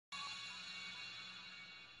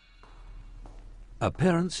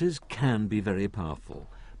Appearances can be very powerful,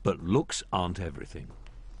 but looks aren't everything.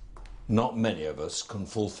 Not many of us can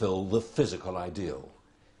fulfill the physical ideal.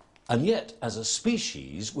 And yet, as a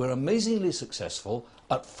species, we're amazingly successful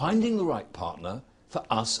at finding the right partner for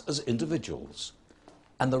us as individuals.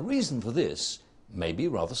 And the reason for this may be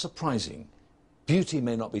rather surprising. Beauty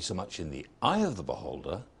may not be so much in the eye of the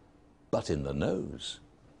beholder, but in the nose.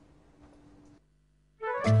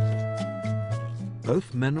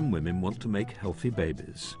 Both men and women want to make healthy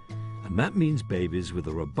babies, and that means babies with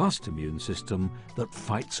a robust immune system that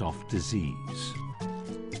fights off disease.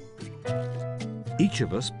 Each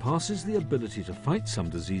of us passes the ability to fight some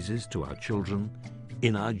diseases to our children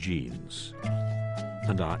in our genes.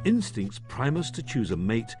 And our instincts prime us to choose a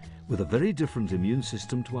mate with a very different immune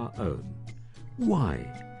system to our own. Why?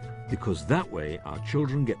 Because that way our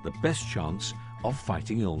children get the best chance of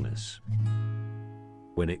fighting illness.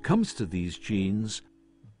 When it comes to these genes,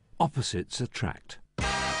 opposites attract.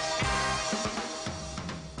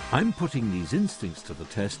 I'm putting these instincts to the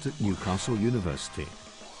test at Newcastle University.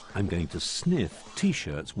 I'm going to sniff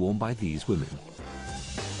T-shirts worn by these women.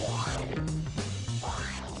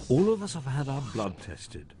 All of us have had our blood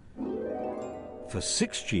tested for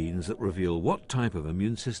 6 genes that reveal what type of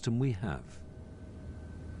immune system we have.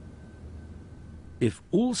 If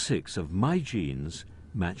all 6 of my genes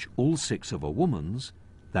match all 6 of a woman's,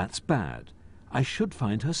 that's bad. I should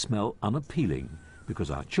find her smell unappealing because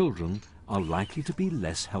our children are likely to be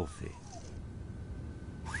less healthy.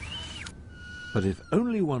 But if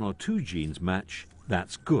only 1 or 2 genes match,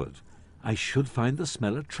 that's good. I should find the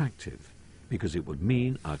smell attractive because it would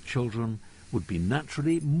mean our children would be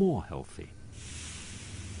naturally more healthy.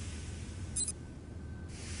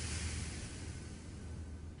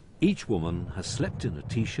 Each woman has slept in a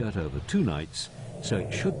T-shirt over 2 nights, so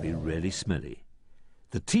it should be really smelly.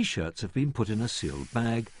 The T-shirts have been put in a sealed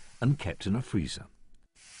bag and kept in a freezer.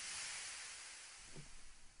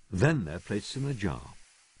 Then they're placed in a jar.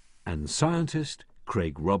 And scientist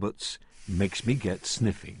Craig Roberts makes me get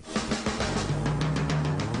sniffing.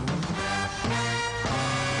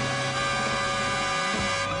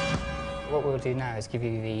 What we'll do now is give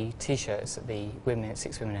you the T-shirts that the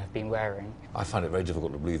 6 women have been wearing. I find it very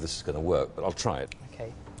difficult to believe this is going to work, but I'll try it.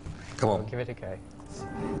 Okay. Come on. We'll give it a go.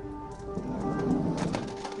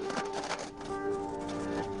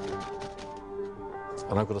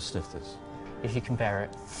 And I've got to sniff this. If you can bear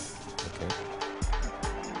it. Okay.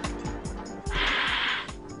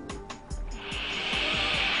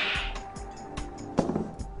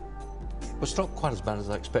 It's not quite as bad as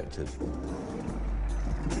I expected.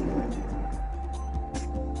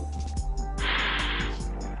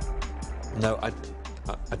 No, I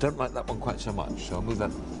don't like that one quite so much, so I'll move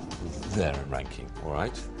that there in ranking, all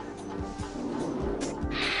right?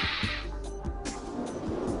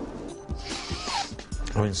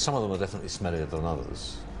 I mean, some of them are definitely smellier than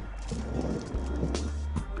others.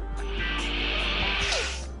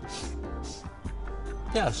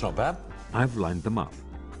 Yeah, it's not bad. I've lined them up.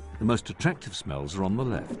 The most attractive smells are on the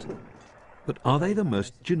left. But are they the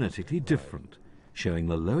most genetically different, showing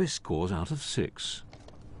the lowest scores out of 6?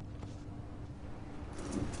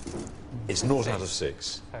 It's 0 out of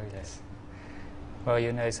 6. Oh, yes. Well,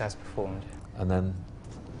 your nose has performed. And then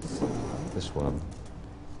this one.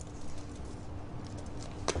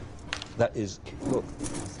 That is, look,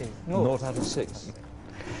 0 out of 6.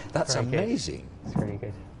 That's amazing. It's really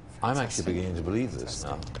good. I'm actually beginning to believe this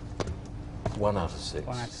now. 1 out of 6.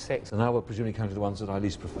 1 out of 6. So now we're presumably counting the ones that I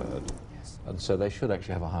least preferred. Yes. And so they should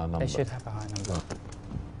actually have a higher number. They should have a higher number.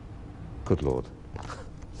 Good Lord.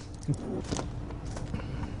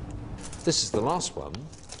 This is the last one,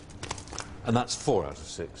 and that's 4 out of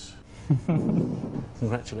 6.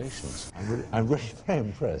 Congratulations. I'm really very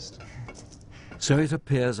impressed. So it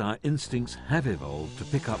appears our instincts have evolved to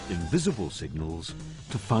pick up invisible signals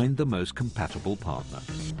to find the most compatible partner.